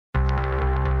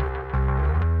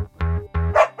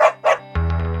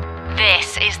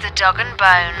The Dog and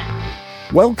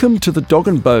Bone. Welcome to The Dog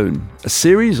and Bone, a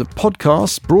series of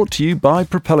podcasts brought to you by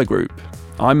Propeller Group.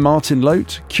 I'm Martin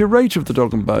Lote, curator of The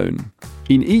Dog and Bone.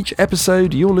 In each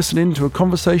episode, you're listening to a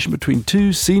conversation between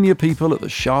two senior people at the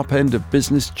sharp end of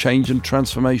business change and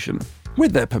transformation.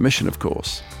 With their permission, of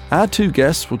course. Our two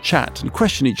guests will chat and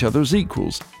question each other as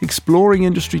equals, exploring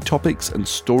industry topics and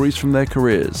stories from their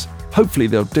careers. Hopefully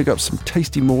they'll dig up some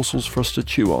tasty morsels for us to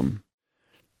chew on.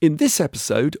 In this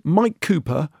episode, Mike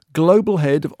Cooper, global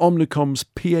head of Omnicom's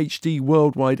PhD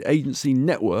Worldwide Agency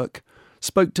Network,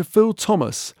 spoke to Phil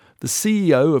Thomas, the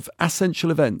CEO of Ascential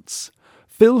Events.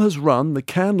 Phil has run the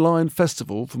Cannes Lion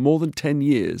Festival for more than 10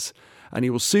 years, and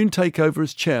he will soon take over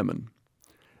as chairman.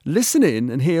 Listen in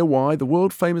and hear why the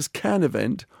world-famous Cannes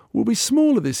event will be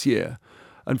smaller this year,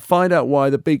 and find out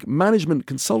why the big management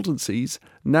consultancies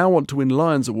now want to win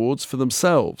Lions Awards for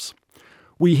themselves.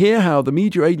 We hear how the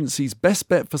media agency's best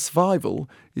bet for survival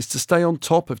is to stay on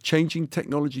top of changing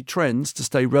technology trends to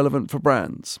stay relevant for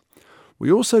brands.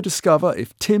 We also discover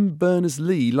if Tim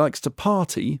Berners-Lee likes to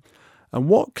party and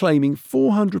what claiming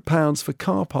 £400 for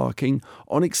car parking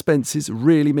on expenses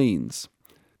really means.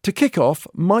 To kick off,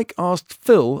 Mike asked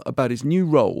Phil about his new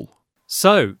role.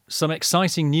 So, some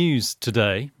exciting news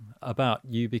today about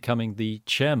you becoming the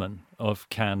chairman of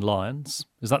Cannes Lions.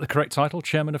 Is that the correct title,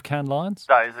 chairman of Cannes Lions?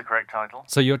 That is the correct title.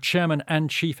 So you're chairman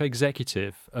and chief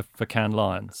executive for Cannes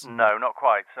Lions? No, not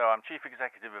quite. So I'm chief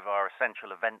executive of our Ascential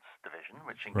Events division,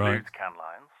 which includes Cannes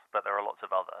Lions, but there are lots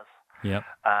of others. Yep.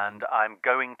 And I'm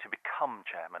going to become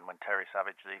chairman when Terry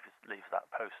Savage leaves that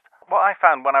post. What I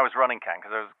found when I was running Cannes,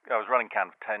 because I was running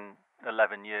Cannes for 10,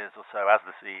 11 years or so as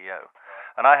the CEO,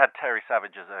 and I had Terry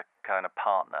Savage as a kind of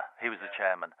partner. He was the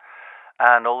chairman.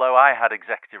 And although I had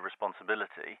executive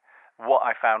responsibility, what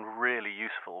I found really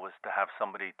useful was to have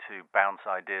somebody to bounce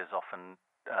ideas off and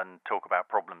talk about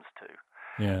problems to.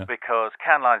 Yeah. Because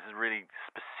Cannes Lions is a really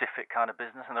specific kind of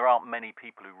business, and there aren't many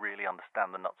people who really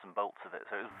understand the nuts and bolts of it.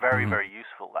 So it was very, very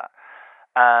useful, that.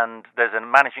 And there's a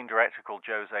managing director called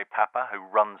Jose Papa who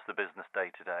runs the business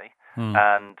day to day.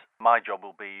 And my job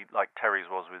will be, like Terry's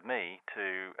was with me,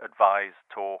 to advise,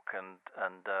 talk, and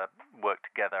work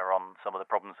together on some of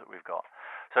the problems that we've got.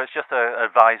 So it's just an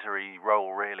advisory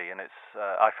role, really, and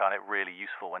I found it really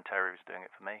useful when Terry was doing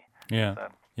it for me. Yeah, so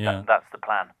yeah. That's the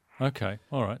plan. Okay,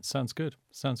 all right, sounds good.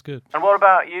 And what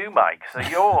about you, Mike? So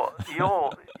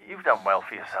you've done well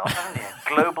for yourself, haven't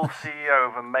you? Global CEO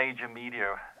of a major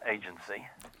media agency.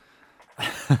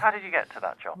 How did you get to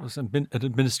that job? It was an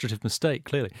administrative mistake,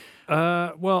 clearly.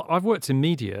 Well, I've worked in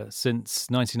media since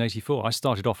 1984. I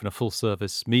started off in a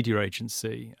full-service media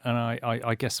agency, and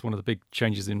I guess one of the big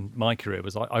changes in my career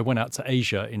was I went out to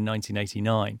Asia in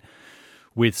 1989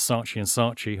 with Saatchi &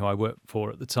 Saatchi, who I worked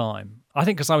for at the time. I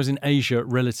think because I was in Asia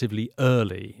relatively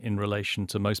early in relation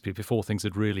to most people, before things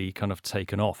had really kind of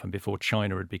taken off and before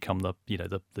China had become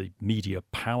the media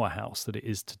powerhouse that it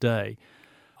is today.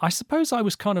 I suppose I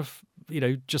was kind of,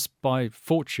 just by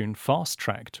fortune,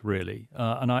 fast-tracked, really.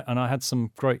 And I had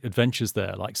some great adventures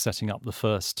there, like setting up the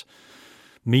first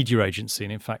media agency,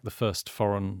 and in fact the first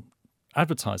foreign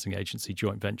advertising agency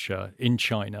joint venture in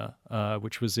China,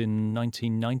 which was in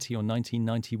 1990 or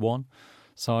 1991.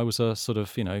 So I was a sort of,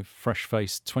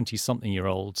 fresh-faced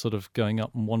 20-something-year-old sort of going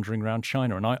up and wandering around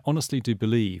China. And I honestly do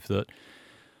believe that,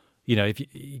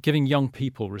 giving young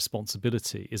people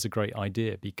responsibility is a great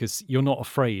idea because you're not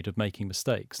afraid of making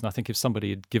mistakes. And I think if somebody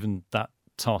had given that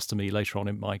task to me later on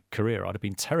in my career, I'd have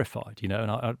been terrified, and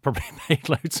I'd probably made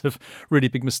loads of really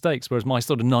big mistakes, whereas my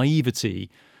sort of naivety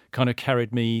kind of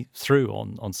carried me through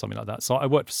on something like that. So I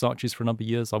worked for Saatchi's for a number of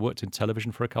years. I worked in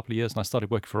television for a couple of years, and I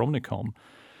started working for Omnicom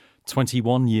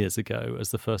 21 years ago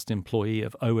as the first employee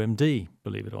of OMD,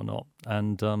 believe it or not.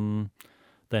 And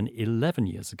then 11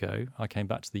 years ago, I came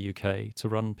back to the UK to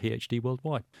run PhD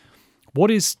Worldwide.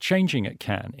 What is changing at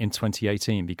Cannes in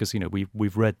 2018? Because,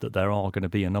 we've read that there are going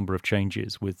to be a number of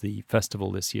changes with the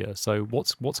festival this year. So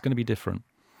what's going to be different?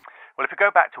 Well, if we go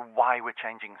back to why we're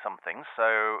changing some things,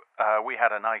 so we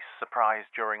had a nice surprise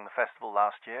during the festival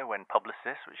last year when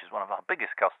Publicis, which is one of our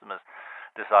biggest customers,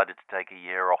 decided to take a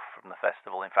year off from the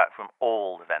festival, in fact, from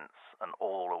all events and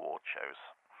all award shows.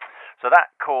 So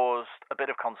that caused a bit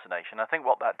of consternation. I think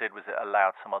what that did was it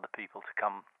allowed some other people to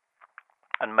come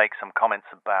and make some comments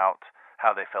about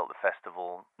how they felt the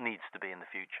festival needs to be in the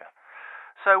future.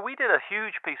 So we did a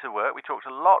huge piece of work. We talked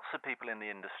to lots of people in the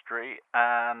industry,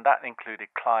 and that included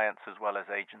clients as well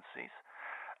as agencies.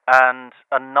 And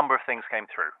a number of things came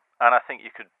through. And I think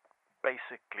you could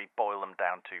basically boil them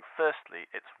down to, firstly,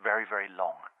 it's very, very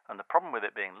long. And the problem with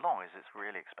it being long is it's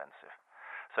really expensive.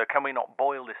 So can we not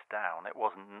boil this down? It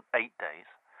wasn't 8 days.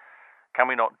 can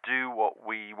we not do what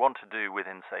we want to do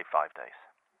within, say, 5 days?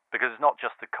 Because it's not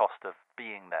just the cost of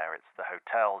being there, it's the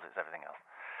hotels, it's everything else.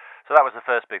 So that was the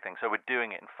first big thing. So we're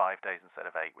doing it in 5 days instead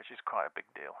of 8, which is quite a big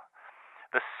deal.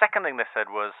 The second thing they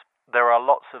said was there are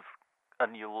lots of,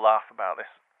 and you'll laugh about this,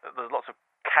 there's lots of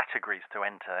categories to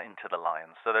enter into the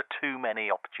Lions. So there are too many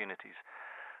opportunities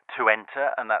to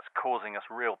enter, and that's causing us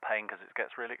real pain because it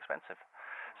gets really expensive.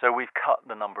 So we've cut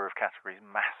the number of categories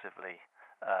massively.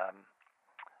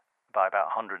 By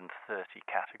about 130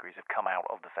 categories have come out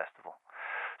of the festival.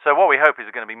 So what we hope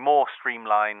is going to be more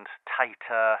streamlined,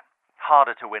 tighter,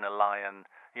 harder to win a Lion,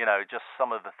 just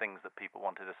some of the things that people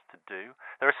wanted us to do.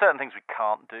 There are certain things we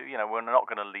can't do. We're not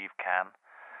going to leave Cannes.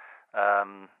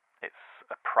 It's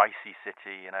a pricey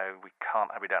city. We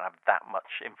don't have that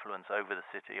much influence over the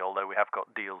city, although we have got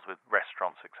deals with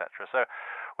restaurants, etc. So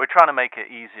we're trying to make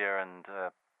it easier and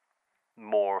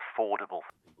more affordable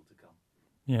for people to come.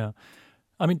 Yeah.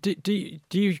 I mean, do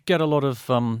you get a lot of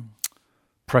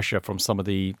pressure from some of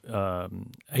the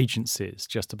agencies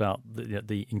just about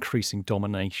the increasing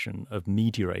domination of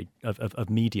media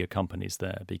companies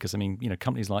there? Because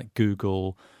companies like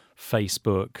Google,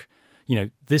 Facebook,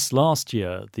 this last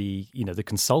year the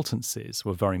consultancies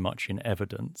were very much in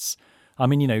evidence. I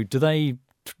mean, do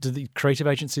the creative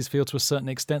agencies feel to a certain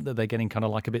extent that they're getting kind of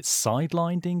like a bit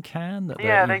sidelined in Cannes?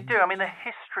 Yeah, they do. I mean, the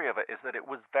history of it is that it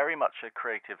was very much a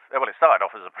creative... Well, it started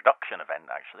off as a production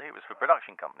event, actually. It was for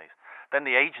production companies. Then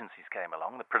the agencies came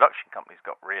along. The production companies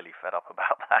got really fed up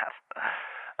about that.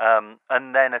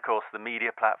 And then, of course, the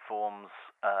media platforms,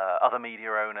 other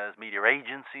media owners, media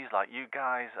agencies like you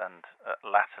guys, and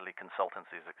latterly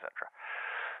consultancies, etc.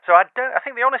 So I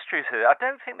think the honest truth is, I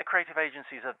don't think the creative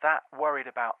agencies are that worried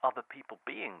about other people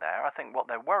being there. I think what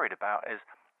they're worried about is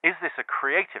this a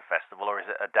creative festival or is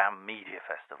it a damn media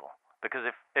festival? Because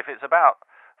if it's about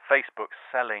Facebook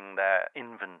selling their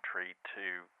inventory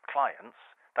to clients,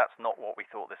 that's not what we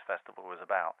thought this festival was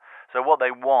about. So what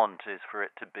they want is for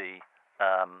it to be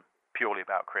purely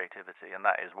about creativity, and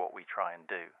that is what we try and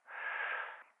do.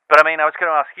 But I was going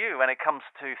to ask you, when it comes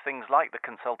to things like the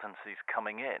consultancies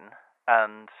coming in,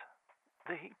 and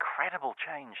the incredible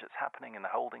change that's happening in the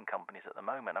holding companies at the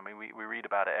moment. We read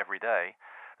about it every day.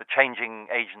 The changing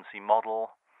agency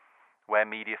model, where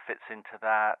media fits into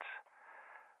that,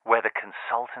 where the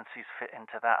consultancies fit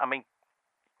into that.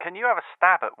 Can you have a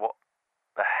stab at what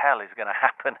the hell is going to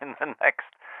happen in the next,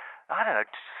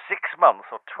 6 months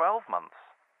or 12 months?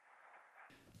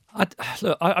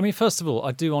 First of all,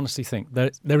 I do honestly think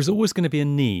that there is always going to be a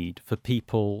need for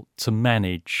people to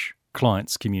manage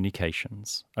clients'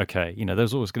 communications. Okay,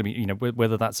 there's always going to be,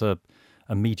 whether that's a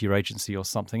media agency or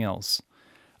something else.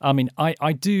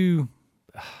 I do,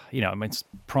 it's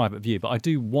private view, but I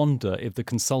do wonder if the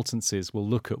consultancies will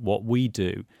look at what we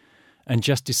do and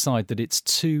just decide that it's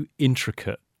too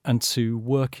intricate and too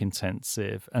work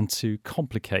intensive and too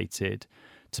complicated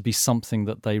to be something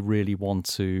that they really want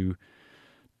to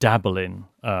dabble in,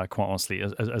 quite honestly,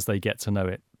 as they get to know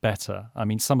it better.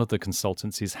 Some of the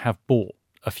consultancies have bought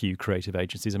a few creative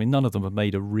agencies. None of them have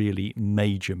made a really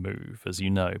major move, as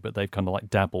you know, but they've kind of like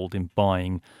dabbled in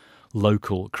buying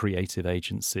local creative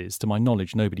agencies. To my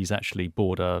knowledge, nobody's actually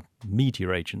bought a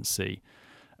media agency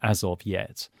as of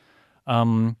yet.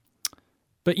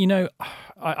 But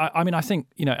I think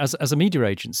as a media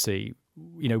agency,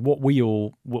 what we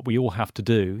all have to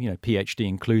do, PhD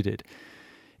included,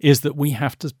 is that we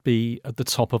have to be at the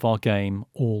top of our game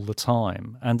all the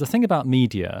time. And the thing about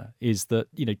media is that,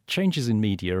 changes in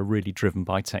media are really driven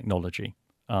by technology.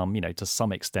 To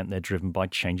some extent, they're driven by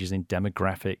changes in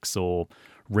demographics or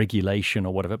regulation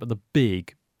or whatever. But the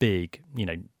big,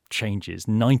 changes,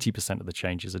 90% of the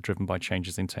changes are driven by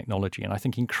changes in technology. And I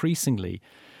think increasingly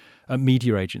at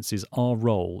media agencies, our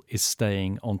role is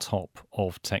staying on top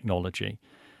of technology.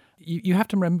 You have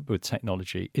to remember with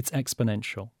technology, it's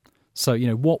exponential. So,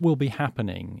 what will be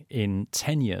happening in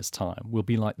 10 years' time will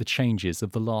be like the changes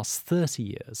of the last 30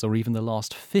 years or even the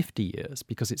last 50 years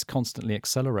because it's constantly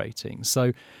accelerating.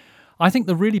 So I think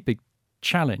the really big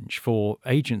challenge for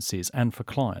agencies and for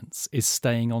clients is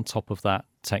staying on top of that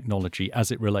technology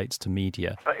as it relates to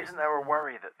media. But isn't there a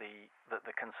worry that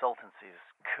the consultancies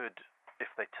could, if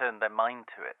they turned their mind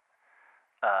to it,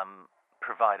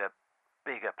 provide a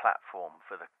bigger platform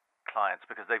for the clients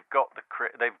because they've got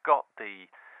the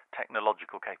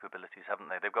technological capabilities,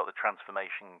 haven't they? They've got the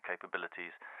transformation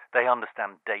capabilities. They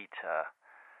understand data.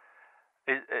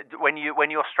 When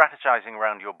you're strategizing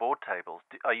around your board tables,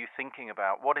 are you thinking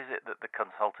about what is it that the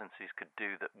consultancies could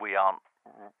do that we aren't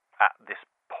at this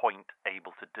point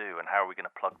able to do, and how are we going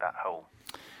to plug that hole?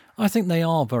 I think they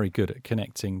are very good at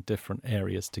connecting different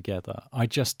areas together. I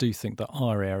just do think that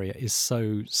our area is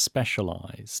so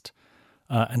specialised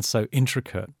and so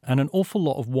intricate. And an awful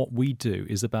lot of what we do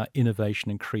is about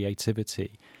innovation and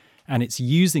creativity. And it's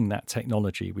using that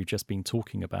technology we've just been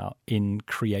talking about in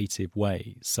creative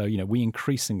ways. So, we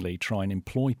increasingly try and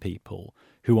employ people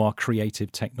who are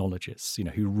creative technologists,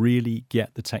 who really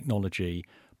get the technology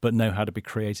but know how to be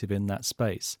creative in that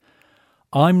space.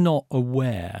 I'm not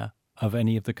aware of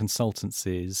any of the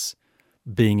consultancies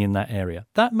being in that area.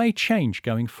 That may change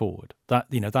going forward. That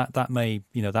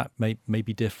may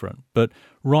be different. But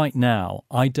right now,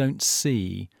 I don't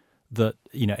see that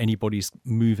anybody's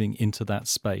moving into that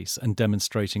space and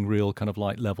demonstrating real kind of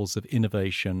like levels of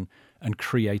innovation and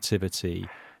creativity.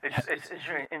 It's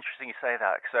really interesting you say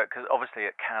that, because obviously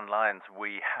at Cannes Lions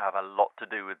we have a lot to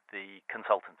do with the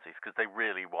consultancies because they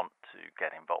really want to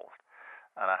get involved.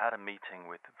 And I had a meeting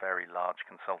with a very large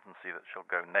consultancy that shall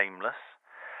go nameless,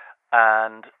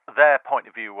 and their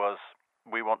point of view was,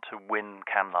 we want to win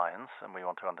Cannes Lions and we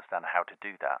want to understand how to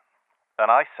do that. And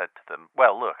I said to them,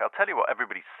 well, look, I'll tell you what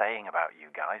everybody's saying about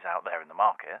you guys out there in the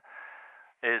market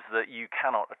is that you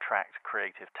cannot attract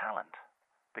creative talent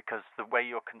because the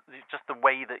way just the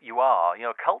way that you are,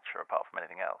 culture apart from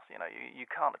anything else, you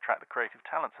can't attract the creative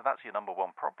talent. So that's your number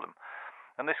one problem.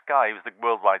 And this guy, he was the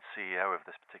worldwide CEO of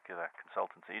this particular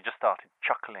consultancy, he just started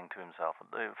chuckling to himself,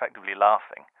 effectively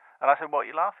laughing. And I said, what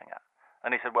are you laughing at?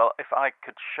 And he said, well, if I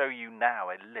could show you now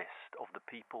a list of the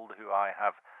people who I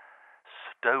have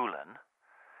stolen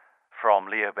from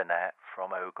Leo Burnett,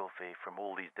 from Ogilvy, from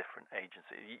all these different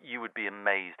agencies, you would be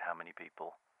amazed how many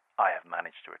people I have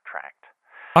managed to attract.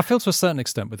 I feel to a certain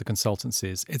extent with the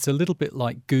consultancies, it's a little bit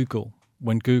like Google.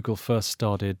 When Google first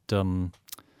started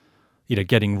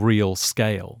getting real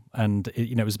scale, and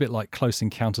it was a bit like Close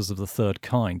Encounters of the Third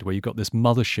Kind, where you've got this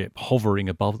mothership hovering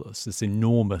above us, this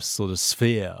enormous sort of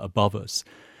sphere above us,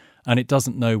 and it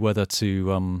doesn't know whether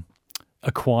to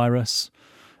acquire us,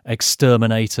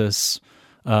 exterminate us,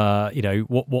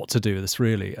 what to do with this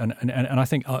really. And I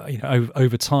think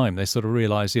over time they sort of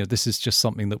realize this is just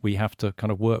something that we have to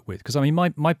kind of work with. Because I mean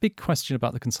my big question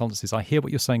about the consultancies, I hear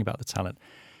what you're saying about the talent.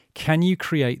 Can you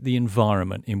create the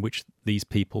environment in which these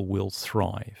people will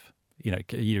thrive?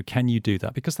 Can you do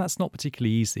that? Because that's not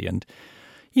particularly easy. And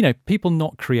people,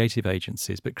 not creative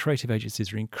agencies, but creative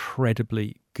agencies are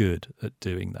incredibly good at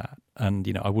doing that. And,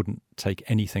 I wouldn't take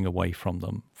anything away from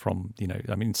them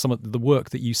some of the work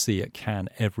that you see at Cannes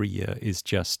every year is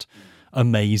just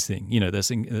amazing.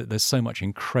 There's so much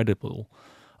incredible,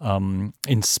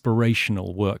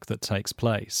 inspirational work that takes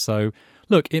place. So,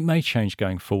 look, it may change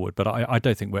going forward, but I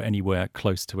don't think we're anywhere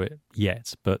close to it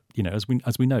yet. But, as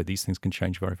we know, these things can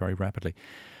change very, very rapidly.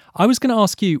 I was going to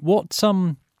ask you, what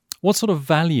sort of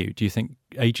value do you think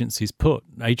agencies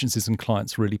and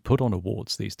clients really put on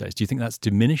awards these days? Do you think that's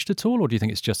diminished at all, or do you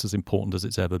think it's just as important as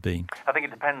it's ever been? I think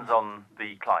it depends on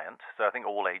the client. So I think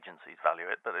all agencies value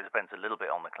it, but it depends a little bit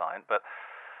on the client. But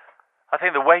I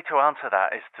think the way to answer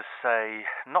that is to say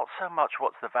not so much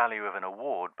what's the value of an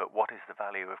award, but what is the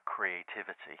value of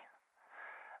creativity.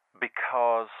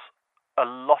 Because a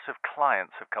lot of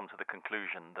clients have come to the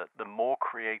conclusion that the more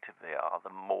creative they are,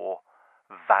 the more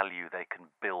value they can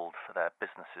build for their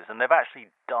businesses. And they've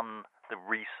actually done the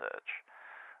research.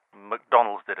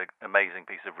 McDonald's did an amazing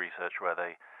piece of research where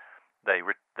they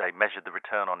measured the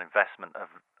return on investment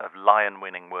of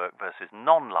lion-winning work versus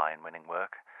non-lion-winning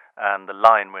work, and the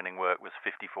lion-winning work was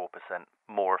 54%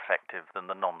 more effective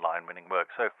than the non-lion-winning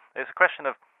work. So it's a question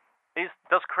of,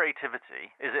 does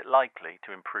creativity, is it likely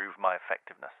to improve my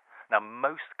effectiveness? Now,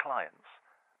 most clients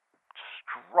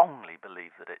strongly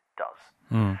believe that it does.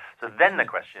 So then the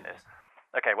question is,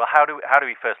 okay, well, how do we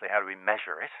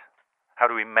measure it? How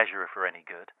do we measure if we're any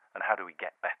good? And how do we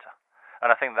get better?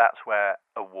 And I think that's where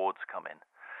awards come in.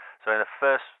 So the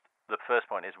first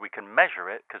point is we can measure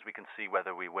it because we can see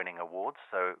whether we're winning awards,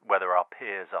 so whether our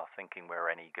peers are thinking we're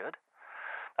any good.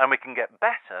 And we can get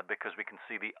better because we can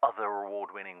see the other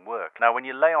award-winning work. Now, when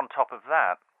you lay on top of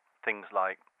that things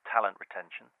like talent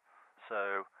retention,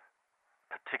 so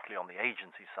particularly on the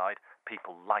agency side,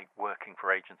 people like working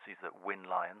for agencies that win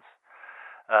Lions.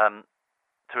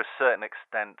 To a certain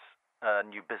extent,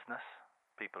 new business.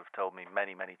 People have told me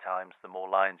many, many times, the more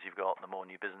Lions you've got, the more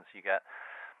new business you get.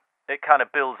 It kind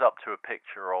of builds up to a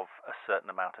picture of a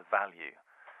certain amount of value,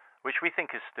 which we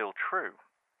think is still true.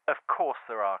 Of course,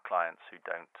 there are clients who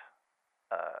don't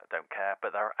care,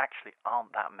 but there actually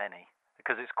aren't that many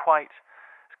because it's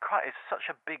such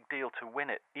a big deal to win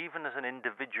it. Even as an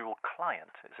individual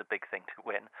client, it's a big thing to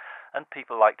win. And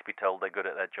people like to be told they're good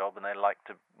at their job and they like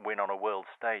to win on a world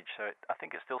stage. So I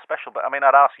think it's still special. But I mean,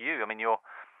 I'd ask you, I mean, you're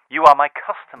You are my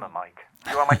customer, Mike.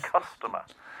 You are my customer.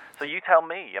 So you tell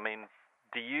me, I mean,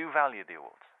 do you value the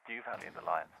awards? Do you value the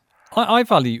Lions? I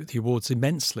value the awards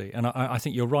immensely, and I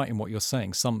think you're right in what you're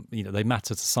saying. Some, they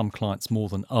matter to some clients more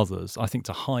than others. I think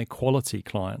to high quality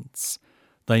clients,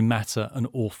 they matter an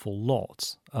awful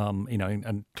lot.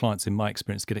 And clients, in my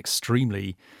experience, get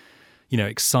extremely,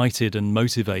 excited and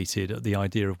motivated at the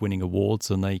idea of winning awards,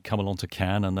 and they come along to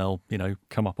Cannes and they'll,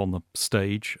 come up on the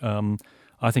stage.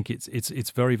 I think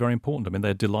it's very, very important. I mean,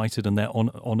 they're delighted and they're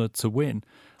honoured to win.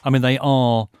 I mean, they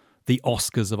are the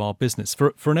Oscars of our business.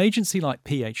 For an agency like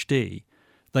PhD,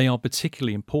 they are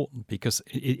particularly important because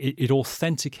it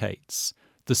authenticates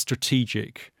the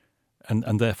strategic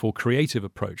and therefore creative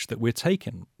approach that we're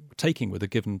taking with a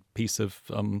given piece of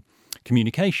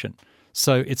communication.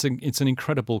 So it's an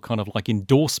incredible kind of like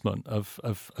endorsement of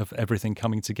everything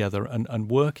coming together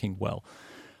and working well.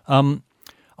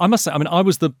 I must say, I mean, I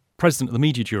was the president of the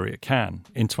media jury at Cannes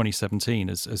in 2017,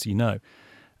 as you know.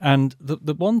 And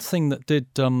the one thing that did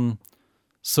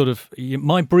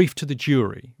my brief to the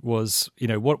jury was,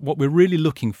 what we're really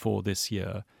looking for this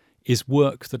year is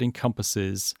work that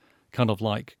encompasses kind of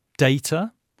like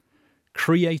data,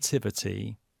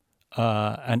 creativity,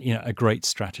 and a great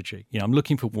strategy. I'm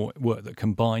looking for work that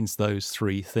combines those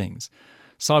three things.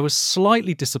 So I was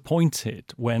slightly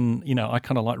disappointed when I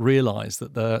kind of like realised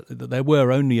that there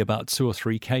were only about 2 or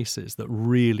 3 cases that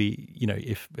really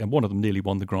and one of them nearly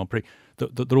won the Grand Prix,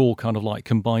 that all kind of like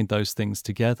combined those things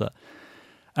together.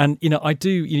 And I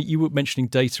do. You were mentioning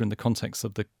data in the context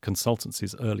of the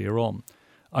consultancies earlier on.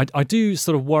 I do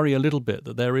sort of worry a little bit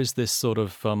that there is this sort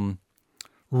of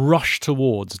rush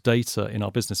towards data in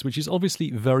our business, which is obviously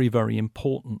very, very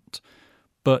important.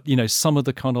 But, some of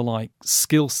the kind of like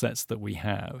skill sets that we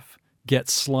have get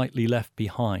slightly left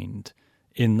behind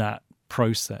in that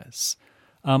process.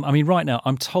 I mean, right now,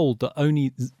 I'm told that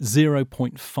only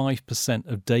 0.5%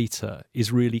 of data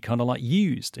is really kind of like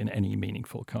used in any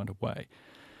meaningful kind of way.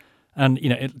 And,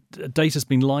 data's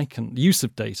been likened, use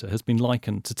of data has been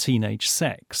likened to teenage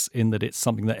sex in that it's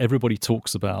something that everybody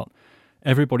talks about,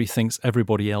 everybody thinks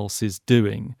everybody else is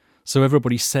doing. So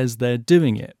everybody says they're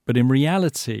doing it. But in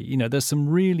reality, there's some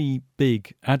really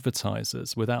big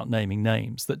advertisers, without naming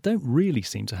names, that don't really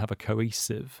seem to have a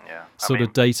cohesive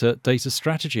of data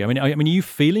strategy. I mean, are you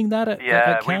feeling that at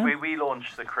Cannes? We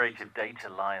launched the Creative Data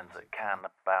Lions at Cannes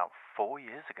about 4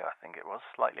 years ago, I think it was,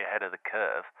 slightly ahead of the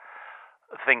curve,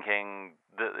 thinking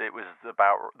that it was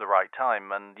about the right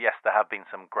time. And yes, there have been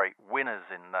some great winners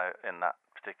in that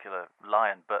particular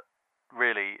Lion, but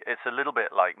really, it's a little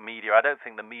bit like media. I don't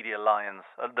think the media lions,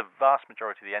 the vast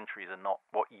majority of the entries are not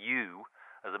what you,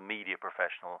 as a media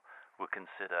professional, would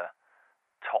consider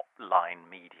top-line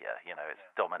media. It's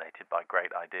dominated by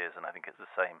great ideas, and I think it's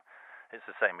the same. It's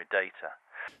the same with data.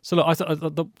 So look, I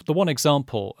thought the one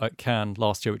example at Cannes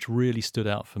last year which really stood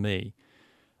out for me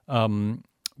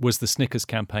was the Snickers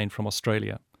campaign from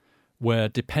Australia, where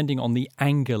depending on the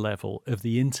anger level of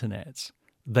the internet,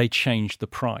 they changed the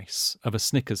price of a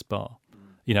Snickers bar.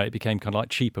 It became kind of like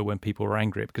cheaper when people were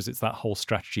angry because it's that whole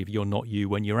strategy of you're not you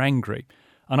when you're angry.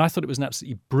 And I thought it was an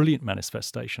absolutely brilliant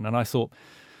manifestation. And I thought,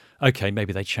 okay,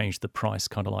 maybe they changed the price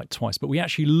kind of like twice. But we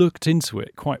actually looked into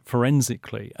it quite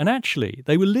forensically. And actually,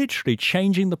 they were literally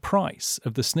changing the price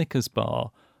of the Snickers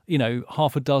bar,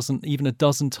 half a dozen, even a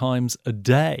dozen times a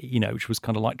day, which was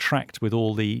kind of like tracked with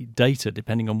all the data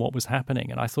depending on what was happening.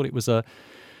 And I thought it was a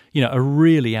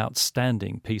really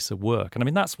outstanding piece of work. And I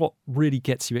mean, that's what really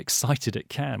gets you excited at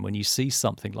Cannes when you see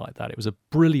something like that. It was a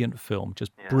brilliant film,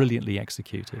 just brilliantly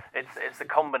executed. It's the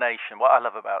combination. What I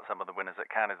love about some of the winners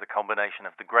at Cannes is the combination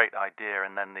of the great idea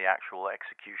and then the actual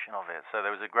execution of it. So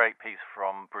there was a great piece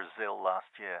from Brazil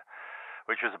last year,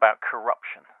 which was about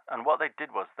corruption. And what they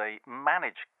did was they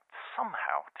managed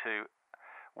somehow to,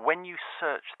 when you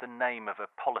search the name of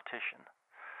a politician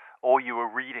or you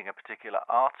were reading a particular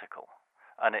article,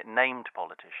 and it named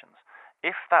politicians,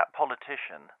 if that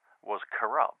politician was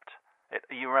corrupt,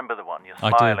 you remember the one, you're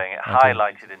smiling, it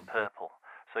highlighted in purple.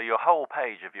 So your whole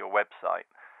page of your website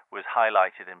was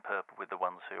highlighted in purple with the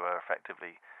ones who are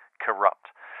effectively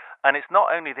corrupt. And it's not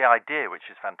only the idea, which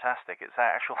is fantastic, it's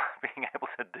actual being able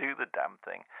to do the damn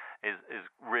thing is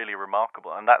really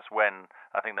remarkable. And that's when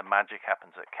I think the magic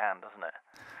happens at Cannes, doesn't it?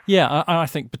 Yeah, I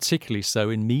think particularly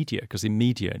so in media, because in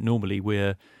media, normally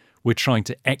we're trying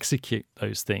to execute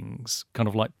those things kind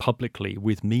of like publicly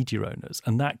with media owners.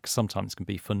 And that sometimes can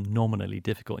be phenomenally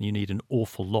difficult. And you need an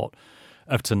awful lot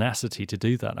of tenacity to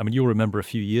do that. I mean, you'll remember a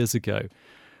few years ago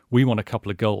we won a couple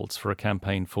of golds for a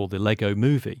campaign for the Lego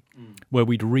Movie, where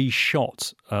we'd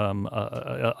reshot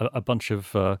a bunch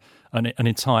of an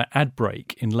entire ad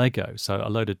break in Lego. So a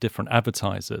load of different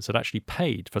advertisers had actually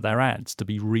paid for their ads to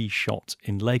be reshot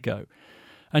in Lego.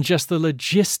 And just the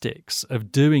logistics of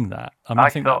doing that. I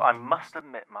must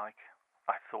admit, Mike,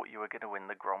 I thought you were going to win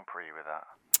the Grand Prix with that.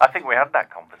 I think we had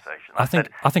that conversation. I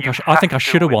think I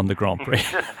should have won the Grand Prix.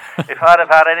 If I'd have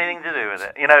had anything to do with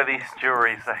it. You know, these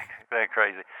juries, they're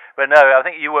crazy. But no, I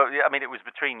think you were, I mean, it was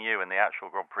between you and the actual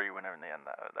Grand Prix winner in the end.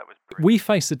 That was brilliant. We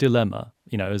face a dilemma,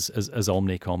 you know, as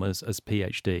Omnicom, as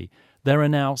PhD. There are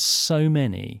now so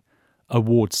many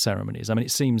awards ceremonies. I mean,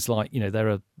 it seems like, you know, there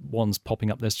are ones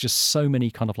popping up. There's just so many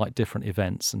kind of like different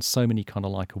events and so many kind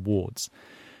of like awards.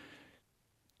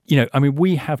 You know, I mean,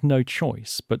 we have no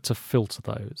choice but to filter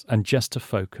those and just to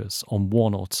focus on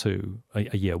one or two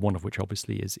a year, one of which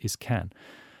obviously is Cannes.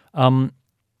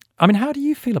 I mean, how do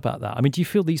you feel about that? I mean, do you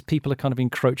feel these people are kind of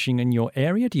encroaching in your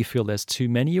area? Do you feel there's too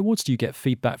many awards? Do you get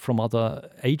feedback from other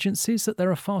agencies that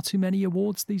there are far too many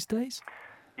awards these days?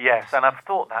 Yes, and I've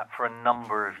thought that for a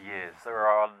number of years. There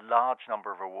are a large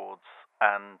number of awards,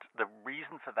 and the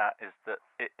reason for that is that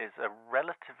it is a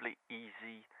relatively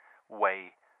easy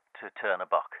way to turn a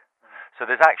buck. So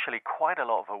there's actually quite a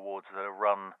lot of awards that are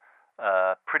run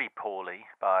pretty poorly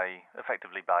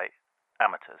effectively by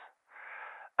amateurs.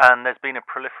 And there's been a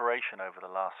proliferation over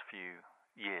the last few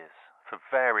years for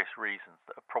various reasons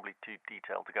that are probably too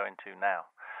detailed to go into now.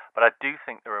 But I do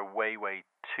think there are way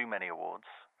too many awards.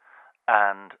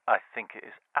 And I think it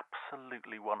is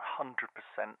absolutely 100%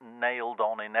 nailed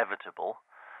on inevitable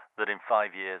that in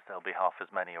 5 years there'll be half as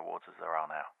many awards as there are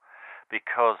now.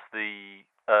 Because the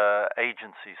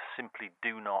agencies simply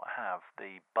do not have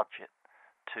the budget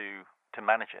to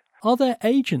manage it. Are there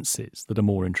agencies that are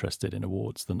more interested in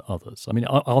awards than others? I mean,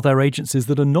 are there agencies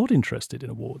that are not interested in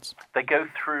awards? They go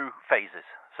through phases.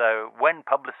 So when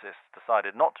Publicis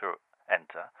decided not to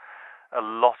enter, a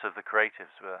lot of the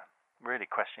creatives were really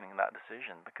questioning that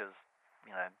decision because,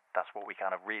 you know, that's what we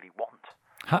kind of really want.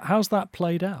 How's that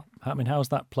played out? I mean, how's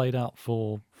that played out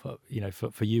for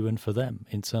you and for them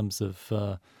in terms of,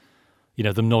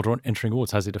 them not entering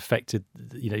awards? Has it affected,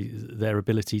 their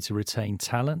ability to retain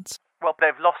talent? Well,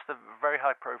 they've lost a very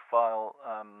high-profile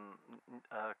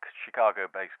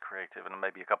Chicago-based creative and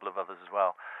maybe a couple of others as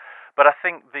well. But I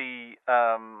think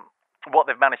what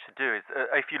they've managed to do is,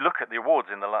 if you look at the awards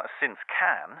since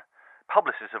Cannes,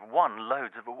 Publicis have won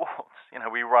loads of awards. You know,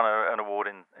 we run an award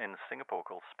in Singapore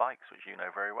called Spikes, which you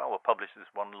know very well. Well, Publicis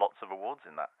won lots of awards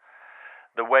in that.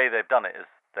 The way they've done it is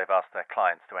they've asked their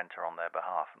clients to enter on their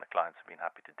behalf, and the clients have been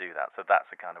happy to do that. So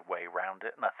that's a kind of way around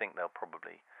it, and I think there'll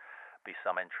probably be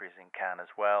some entries in Cannes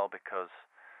as well because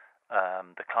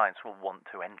the clients will want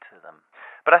to enter them.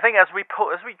 But I think as we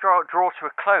draw to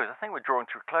a close, I think we're drawing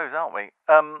to a close, aren't we?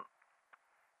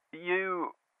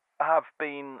 You have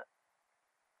been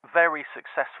very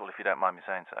successful, if you don't mind me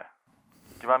saying so.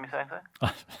 Do you mind me saying so?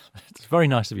 It's very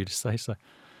nice of you to say so.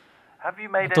 Have you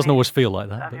made? It doesn't always feel like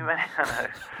that. Have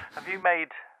you made?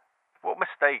 What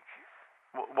mistake?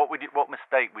 What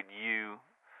mistake would you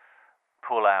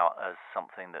pull out as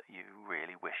something that you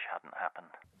really wish hadn't happened?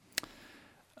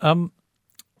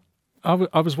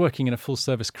 I was working in a full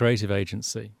service creative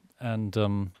agency, and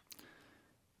I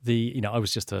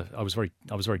was very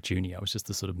junior. I was just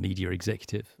the sort of media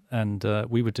executive, and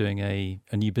we were doing a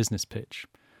new business pitch,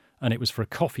 and it was for a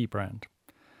coffee brand,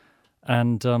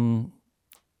 and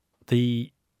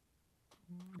the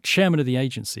chairman of the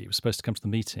agency who was supposed to come to the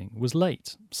meeting was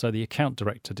late, so the account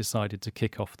director decided to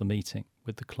kick off the meeting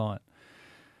with the client,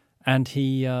 and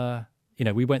he,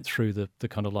 we went through the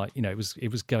kind of like,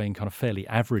 it was going kind of fairly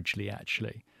averagely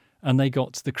actually, and they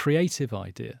got to the creative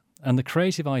idea. And the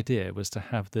creative idea was to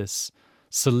have this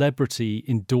celebrity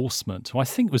endorsement, who I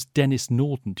think was Dennis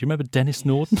Norden. Do you remember Dennis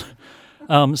Norden?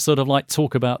 Sort of like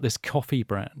talk about this coffee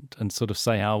brand and sort of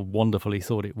say how wonderful he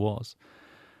thought it was.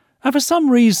 And for some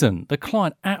reason, the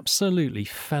client absolutely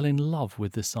fell in love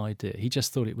with this idea. He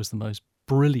just thought it was the most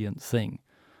brilliant thing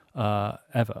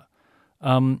ever.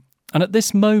 And at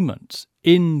this moment,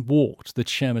 in walked the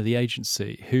chairman of the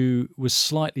agency, who was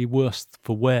slightly worse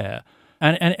for wear.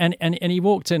 And he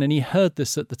walked in and he heard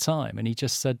this at the time, and he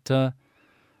just said, the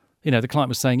client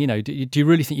was saying, do you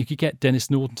really think you could get Dennis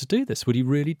Norden to do this? Would he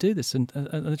really do this? And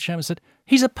the chairman said,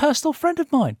 he's a personal friend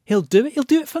of mine. He'll do it. He'll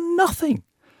do it for nothing.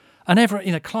 And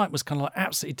the client was kind of like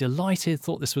absolutely delighted,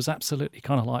 thought this was absolutely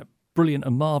kind of like brilliant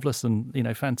and marvellous and,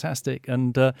 fantastic.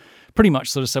 And pretty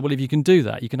much sort of said, well, if you can do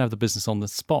that, you can have the business on the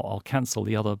spot. I'll cancel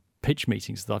the other pitch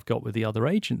meetings that I've got with the other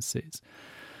agencies.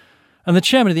 And the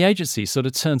chairman of the agency sort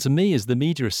of turned to me as the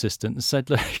media assistant and said,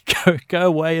 "Look, go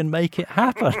away and make it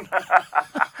happen."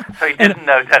 So he didn't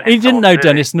know Dennis. He didn't Norden, know did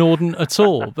Dennis Norden at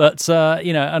all. But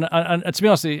and to be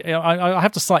honest, I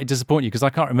have to slightly disappoint you because I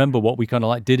can't remember what we kind of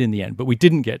like did in the end. But we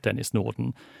didn't get Dennis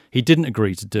Norden. He didn't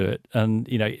agree to do it, and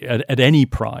at any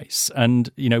price.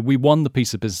 And we won the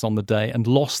piece of business on the day and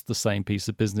lost the same piece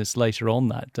of business later on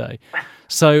that day.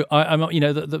 So I'm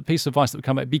the piece of advice that would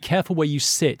come out: be careful where you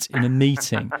sit in a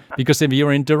meeting, because if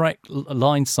you're in direct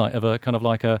line sight of a kind of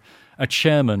like a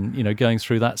chairman, going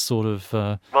through that sort of...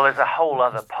 Well, there's a whole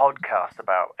other podcast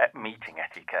about meeting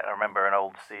etiquette. I remember an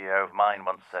old CEO of mine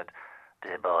once said,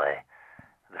 "Dear boy,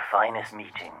 the finest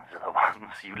meetings are the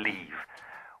ones you leave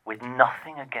with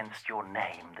nothing against your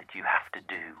name that you have to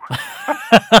do."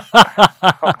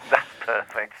 Oh, that's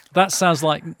perfect. That sounds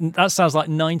like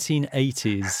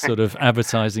 1980s sort of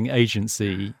advertising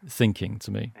agency thinking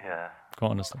to me. Yeah. Quite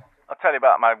honestly. I'll tell you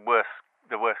about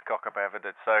the worst cock-up I ever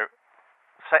did. So,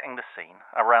 setting the scene,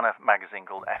 I ran a magazine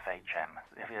called FHM.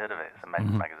 Have you heard of it? It's a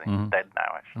men's magazine. It's dead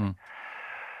now, actually.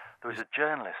 There was a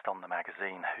journalist on the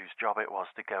magazine whose job it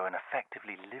was to go and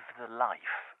effectively live the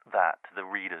life that the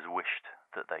readers wished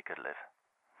that they could live.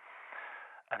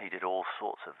 And he did all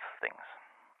sorts of things.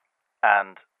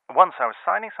 And once I was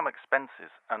signing some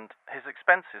expenses, and his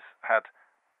expenses had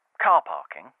car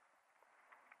parking,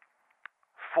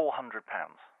 £400.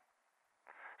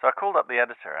 So I called up the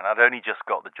editor, and I'd only just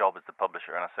got the job as the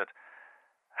publisher, and I said,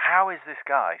 "How is this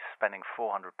guy spending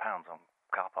 £400 on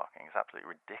car parking? It's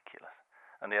absolutely ridiculous."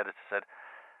 And the editor said,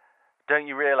 "Don't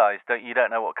you realise you don't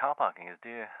know what car parking is, do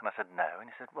you?" And I said, "No." And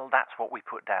he said, "Well, that's what we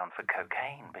put down for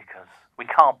cocaine, because we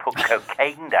can't put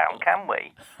cocaine down, can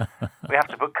we? We have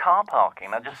to put car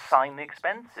parking." I just signed the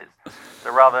expenses.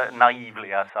 So rather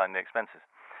naively, I signed the expenses.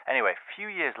 Anyway, a few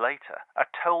years later, I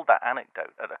told that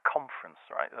anecdote at a conference,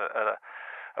 right, at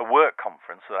a work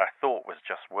conference that I thought was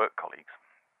just work colleagues.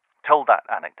 Told that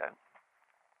anecdote.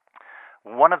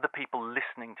 One of the people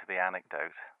listening to the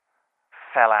anecdote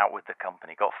fell out with the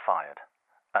company, got fired,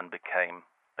 and became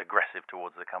aggressive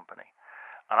towards the company.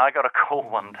 And I got a call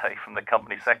one day from the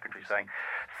company secretary saying,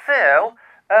 "Phil,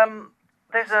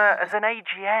 there's an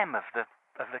AGM of the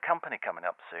company coming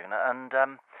up soon,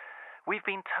 and we've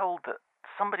been told that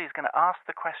somebody's going to ask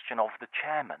the question of the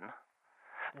chairman,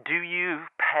 do you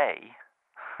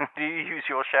use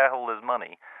your shareholders'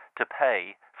 money to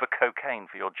pay for cocaine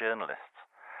for your journalists?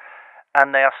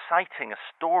 And they are citing a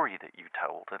story that you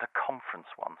told at a conference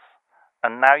once,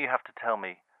 and now you have to tell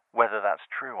me whether that's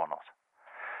true or not."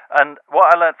 And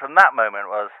what I learned from that moment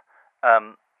was,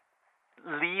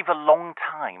 leave a long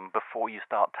time before you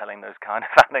start telling those kind of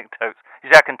anecdotes.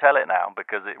 You see, I can tell it now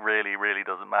because it really, really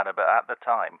doesn't matter. But at the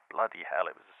time, bloody hell,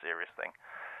 it was a serious thing.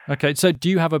 Okay, so do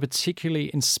you have a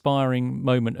particularly inspiring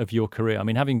moment of your career? I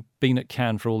mean, having been at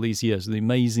Cannes for all these years, the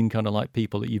amazing kind of like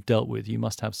people that you've dealt with, you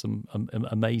must have some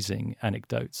amazing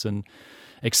anecdotes and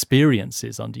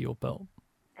experiences under your belt.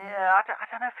 Yeah, I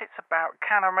don't know if it's about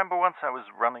Cannes. I remember once I was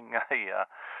running a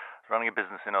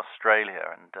business in Australia,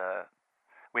 and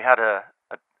we had a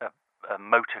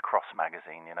motocross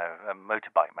magazine, a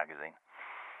motorbike magazine,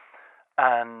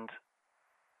 and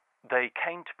they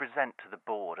came to present to the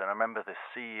board, and I remember the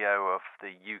CEO of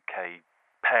the UK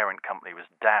parent company was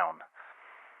down,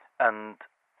 and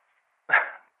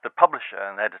the publisher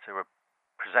and editor were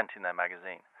presenting their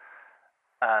magazine,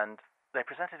 and they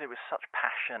presented it with such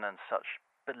passion and such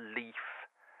belief.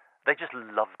 They just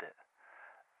loved it.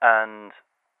 And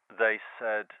they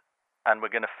said, "And we're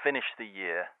going to finish the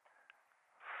year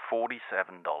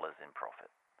 $47 in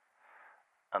profit."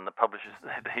 And the publishers, the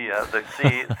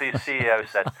CEO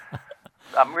said,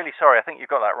 "I'm really sorry, I think you've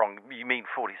got that wrong. You mean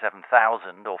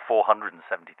 47,000 or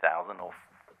 470,000, or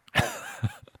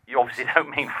you obviously don't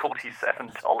mean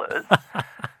 $47.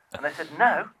 And they said,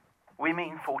 "No, we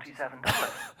mean $47.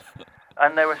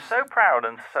 And they were so proud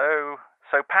and so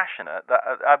passionate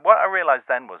that what I realized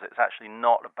then was it's actually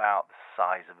not about the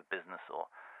size of a business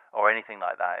or anything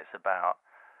like that. It's about,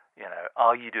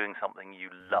 are you doing something you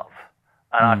love?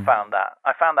 And I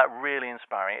found that really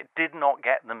inspiring. It did not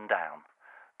get them down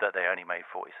that they only made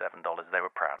 $47. They were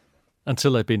proud.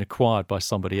 Until they'd been acquired by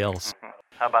somebody else.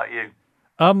 How about you?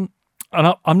 And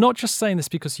I'm not just saying this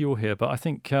because you're here, but I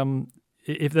think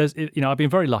if there's, I've been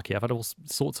very lucky. I've had all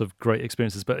sorts of great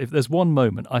experiences. But if there's one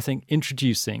moment, I think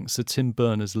introducing Sir Tim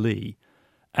Berners-Lee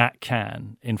at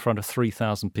Cannes in front of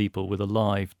 3,000 people with a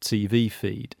live TV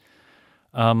feed.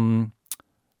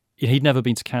 He'd never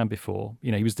been to Cannes before.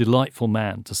 He was a delightful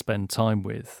man to spend time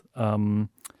with and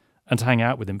to hang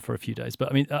out with him for a few days. But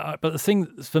I mean, but the thing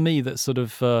for me that sort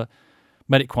of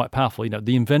made it quite powerful,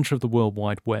 the inventor of the World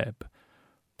Wide Web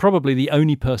probably the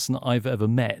only person that I've ever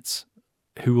met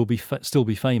who will still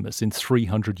be famous in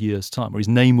 300 years' time, or his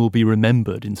name will be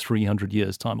remembered in 300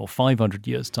 years' time or 500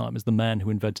 years' time as the man who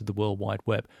invented the World Wide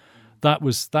Web. That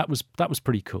was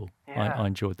pretty cool. Yeah. I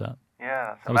enjoyed that.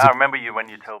 Yeah, so I remember you when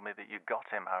you told me that you got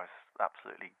him. I was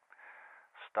absolutely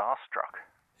starstruck.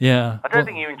 Yeah, I don't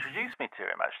think you introduced me to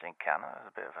him actually in Cannes. It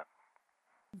was a bit of a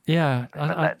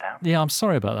letdown. Yeah, I'm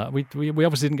sorry about that. We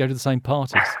obviously didn't go to the same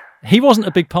parties. He wasn't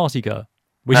a big party goer.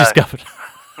 We discovered.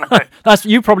 No. That's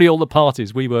you probably all the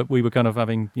parties. We were kind of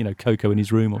having cocoa in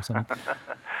his room or something.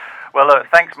 Well, look,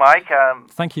 thanks, Mike.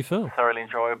 Thank you, Phil. Thoroughly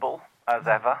enjoyable as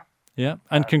ever. Yeah,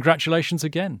 and congratulations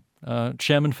again,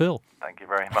 Chairman Phil. Thank you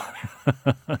very much.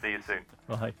 See you soon.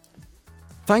 Bye.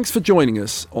 Thanks for joining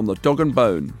us on The Dog and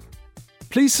Bone.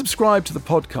 Please subscribe to the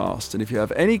podcast, and if you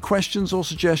have any questions or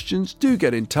suggestions, do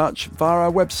get in touch via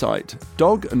our website,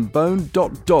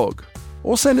 dogandbone.dog,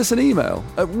 or send us an email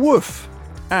at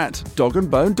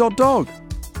woof@dogandbone.dog.